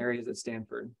of different areas at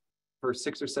Stanford for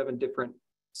 6 or 7 different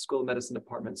school of medicine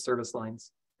departments, service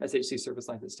lines, SHC service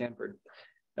lines at Stanford.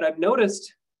 And I've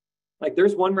noticed, like,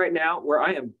 there's one right now where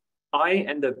I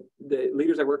and the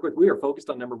leaders I work with, we are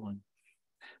focused on number 1.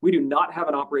 We do not have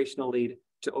an operational lead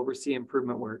to oversee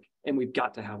improvement work, and we've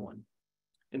got to have one.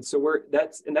 And so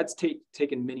that's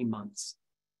taken many months.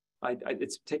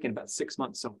 It's taken about 6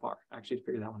 months so far, actually, to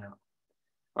figure that one out.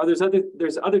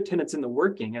 There's other tenets in the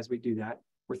working as we do that.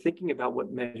 We're thinking about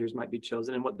what measures might be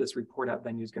chosen and what this report out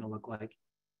venue is going to look like.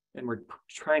 And we're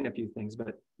trying a few things,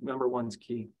 but number 1's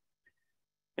key.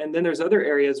 And then there's other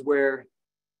areas where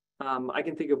I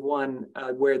can think of one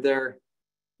where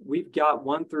we've got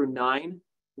 1 through 9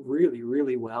 really,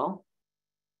 really well.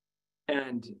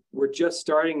 And we're just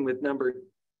starting with number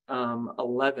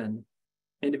 11.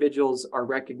 Individuals are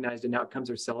recognized and outcomes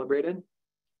are celebrated.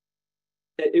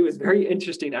 It was very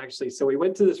interesting, actually. So we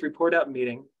went to this report out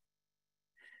meeting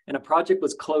and a project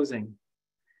was closing.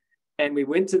 And we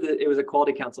went to it was a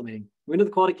quality council meeting. We went to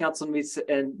the quality council meeting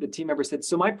and the team member said,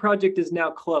 so my project is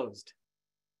now closed.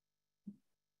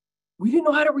 We didn't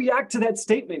know how to react to that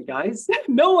statement, guys.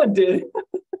 No one did.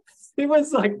 It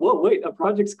was like, whoa, wait, a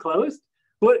project's closed?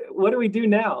 What do we do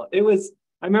now? I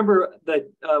remember that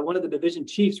one of the division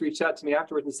chiefs reached out to me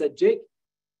afterwards and said, Jake,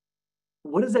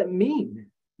 what does that mean?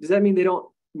 Does that mean they don't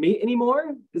meet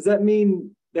anymore? Does that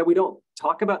mean that we don't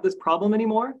talk about this problem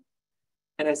anymore?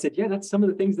 And I said, yeah, that's some of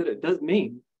the things that it does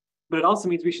mean, but it also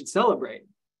means we should celebrate.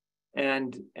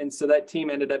 And so that team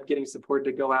ended up getting support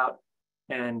to go out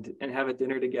and have a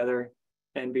dinner together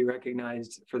and be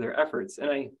recognized for their efforts.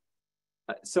 And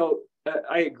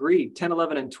I agree, 10,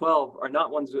 11, and 12 are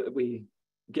not ones that we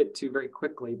get to very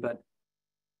quickly, but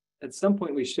at some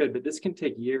point we should, but this can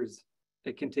take years.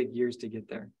 It can take years to get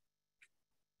there.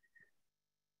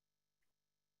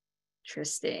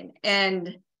 Interesting.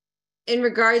 And in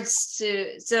regards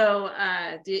to,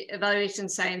 the Evaluation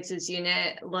Sciences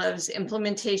Unit loves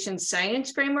implementation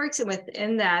science frameworks, and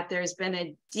within that, there's been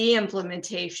a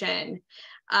de-implementation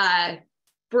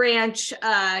branch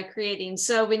creating.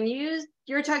 So when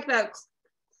you're talking about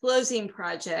closing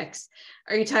projects,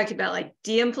 are you talking about like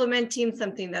de-implementing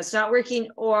something that's not working,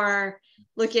 or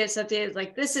looking at something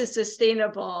like this is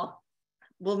sustainable?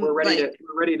 We're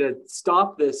ready to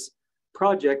stop this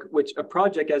project, which a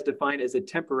project as defined as a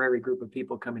temporary group of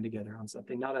people coming together on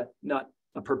something, not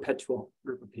a perpetual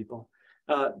group of people.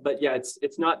 But yeah,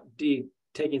 it's not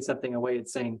taking something away.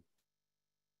 It's saying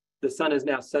the sun has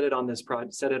now set it on this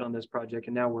project,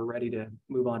 and now we're ready to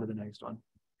move on to the next one.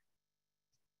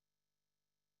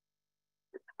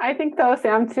 I think though,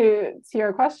 Sam, to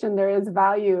your question, there is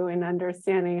value in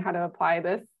understanding how to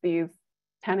apply these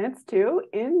tenets too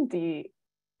in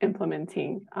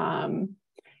de-implementing.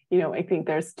 I think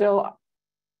there's still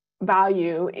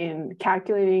value in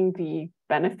calculating the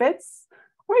benefits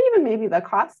or even maybe the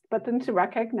cost, but then to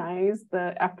recognize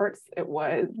the efforts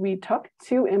we took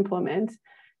to implement,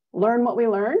 learn what we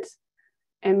learned,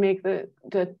 and make the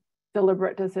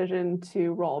deliberate decision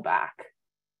to roll back.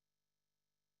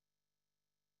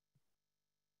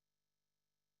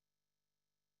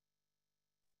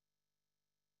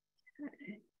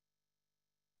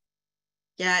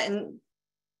 Yeah, and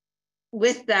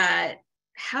with that,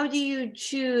 how do you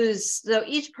choose? So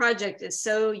each project is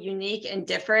so unique and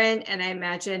different, and I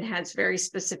imagine has very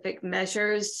specific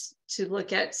measures to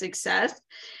look at success.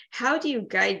 How do you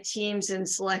guide teams in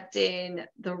selecting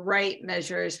the right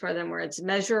measures for them, where it's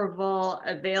measurable,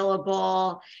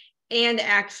 available, and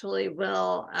actually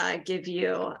will give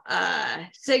you a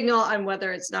signal on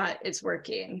whether it's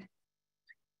working?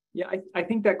 Yeah, I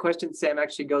think that question, Sam,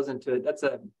 actually goes into it.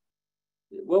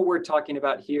 What we're talking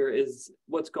about here is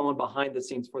what's going behind the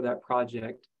scenes for that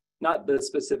project, not the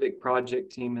specific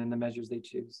project team and the measures they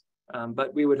choose.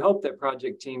 But we would hope that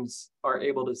project teams are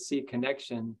able to see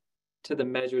connection to the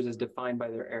measures as defined by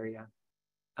their area.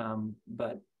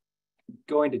 But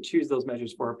going to choose those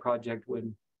measures for a project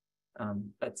would,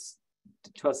 that's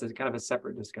to us is kind of a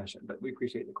separate discussion, but we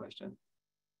appreciate the question.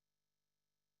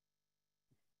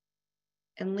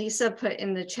 And Lisa put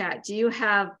in the chat, do you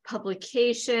have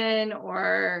publication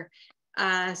or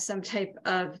some type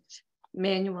of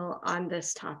manual on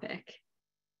this topic?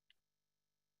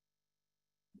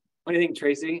 What do you think,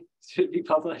 Tracy? Should it be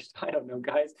published? I don't know,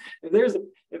 guys. If there's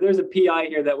a PI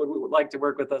here that would like to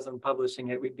work with us on publishing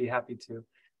it, we'd be happy to.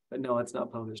 But no, it's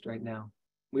not published right now.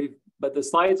 But the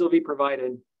slides will be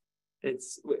provided.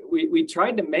 We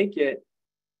tried to make it.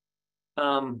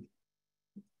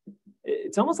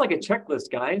 It's almost like a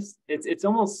checklist, guys. It's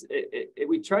almost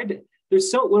we tried to.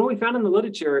 When we found in the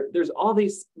literature, there's all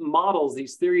these models,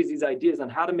 these theories, these ideas on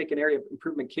how to make an area of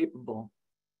improvement capable.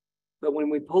 But when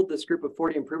we pulled this group of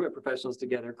 40 improvement professionals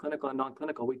together, clinical and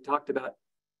non-clinical, we talked about,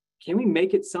 can we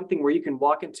make it something where you can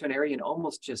walk into an area and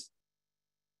almost just,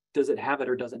 does it have it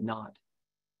or does it not?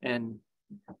 And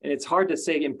it's hard to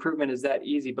say improvement is that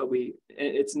easy, but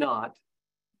it's not.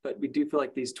 But we do feel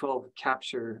like these 12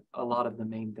 capture a lot of the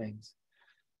main things.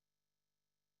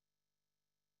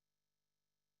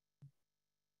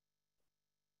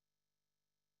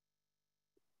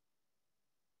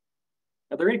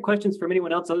 Are there any questions from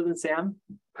anyone else other than Sam?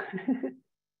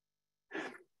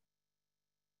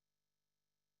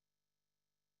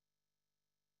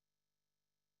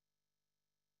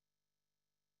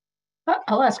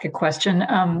 I'll ask a question.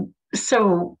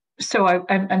 So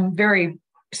I'm very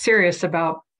serious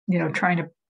about, trying to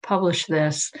publish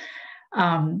this.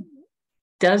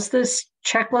 Does this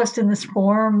checklist in this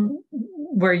form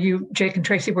where you, Jake and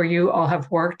Tracy, where you all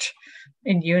have worked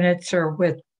in units or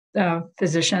with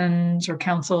physicians or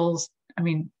councils,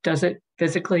 does it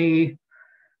physically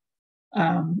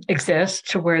exist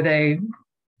to where they,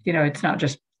 it's not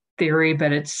just theory,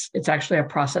 but it's actually a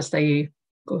process they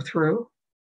go through?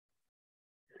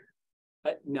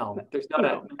 No, there's not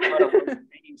a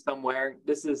training somewhere.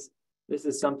 This is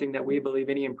something that we believe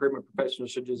any improvement professional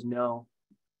should just know.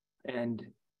 And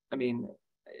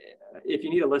if you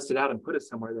need to list it out and put it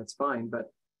somewhere, that's fine. But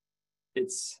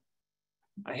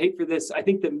I hate for this. I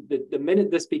think the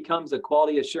minute this becomes a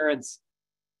quality assurance,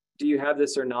 do you have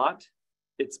this or not?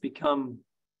 It's become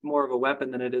more of a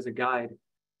weapon than it is a guide.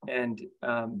 And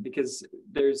because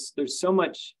there's so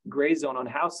much gray zone on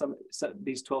how some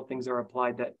these 12 things are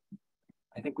applied that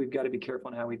I think we've got to be careful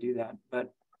on how we do that.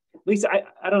 But Lisa,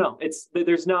 I don't know.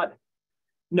 There's not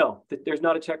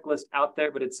a checklist out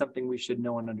there, but it's something we should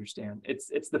know and understand.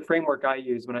 It's the framework I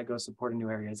use when I go support a new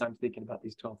area as I'm thinking about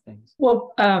these 12 things.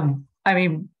 Well,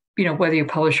 whether you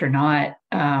publish or not,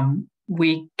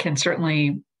 we can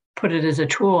certainly put it as a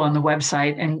tool on the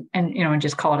website and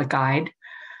just call it a guide.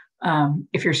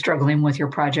 If you're struggling with your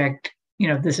project,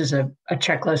 this is a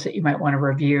checklist that you might want to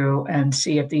review and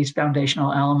see if these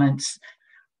foundational elements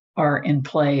are in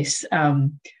place.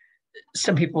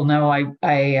 Some people know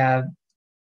I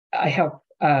help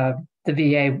the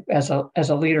VA as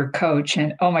a leader coach,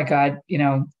 and oh my God,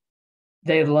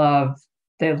 they love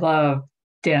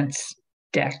dense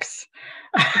decks.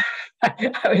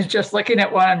 I was just looking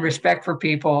at one, Respect for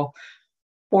People,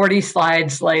 40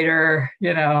 slides later,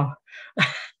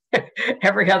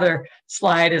 every other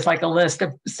slide is like a list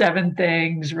of 7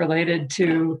 things related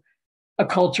to a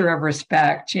culture of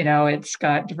respect. It's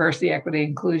got diversity, equity,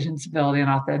 inclusion, civility, and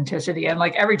authenticity. And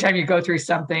like every time you go through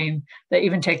something, they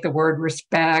even take the word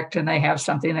respect and they have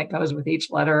something that goes with each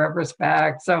letter of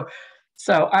respect. So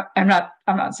I'm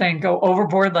not saying go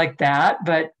overboard like that,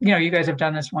 but you guys have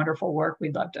done this wonderful work.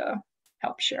 We'd love to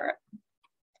help share it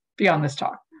beyond this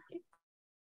talk.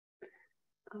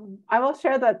 I will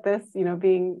share that this,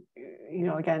 being,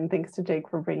 again, thanks to Jake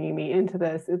for bringing me into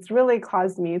this, it's really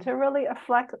caused me to really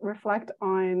reflect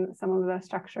on some of the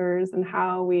structures and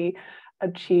how we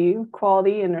achieve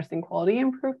quality and nursing quality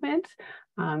improvement.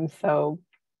 So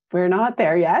we're not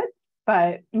there yet,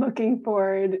 but looking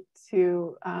forward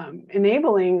to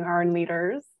enabling our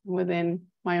leaders within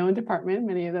my own department,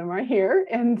 many of them are here,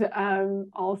 and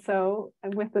also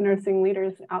with the nursing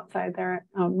leaders outside there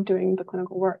doing the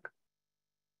clinical work.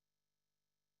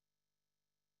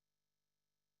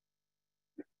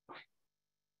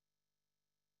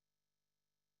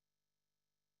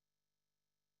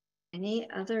 Any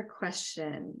other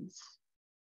questions?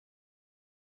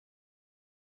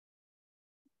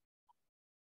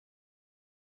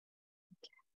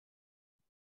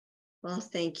 Well,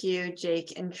 thank you,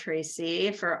 Jake and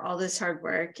Tracy, for all this hard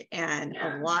work and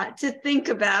a lot to think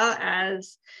about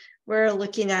as we're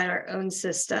looking at our own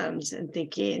systems and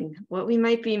thinking what we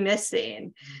might be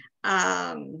missing.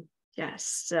 Yes,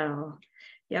 so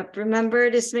yep, remember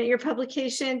to submit your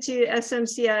publication to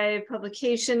SMCI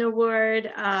Publication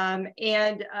Award,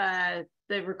 and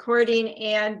the recording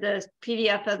and the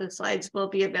PDF of the slides will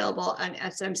be available on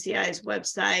SMCI's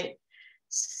website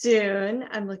soon.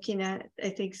 I'm looking at, I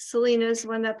think Selena's the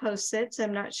one that posts it, so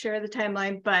I'm not sure of the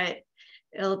timeline, but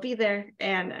it'll be there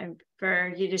and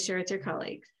for you to share with your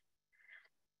colleagues.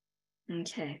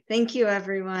 Okay, thank you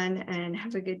everyone and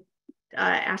have a good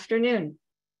afternoon.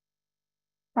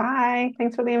 Bye.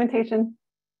 Thanks for the invitation.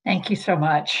 Thank you so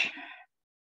much.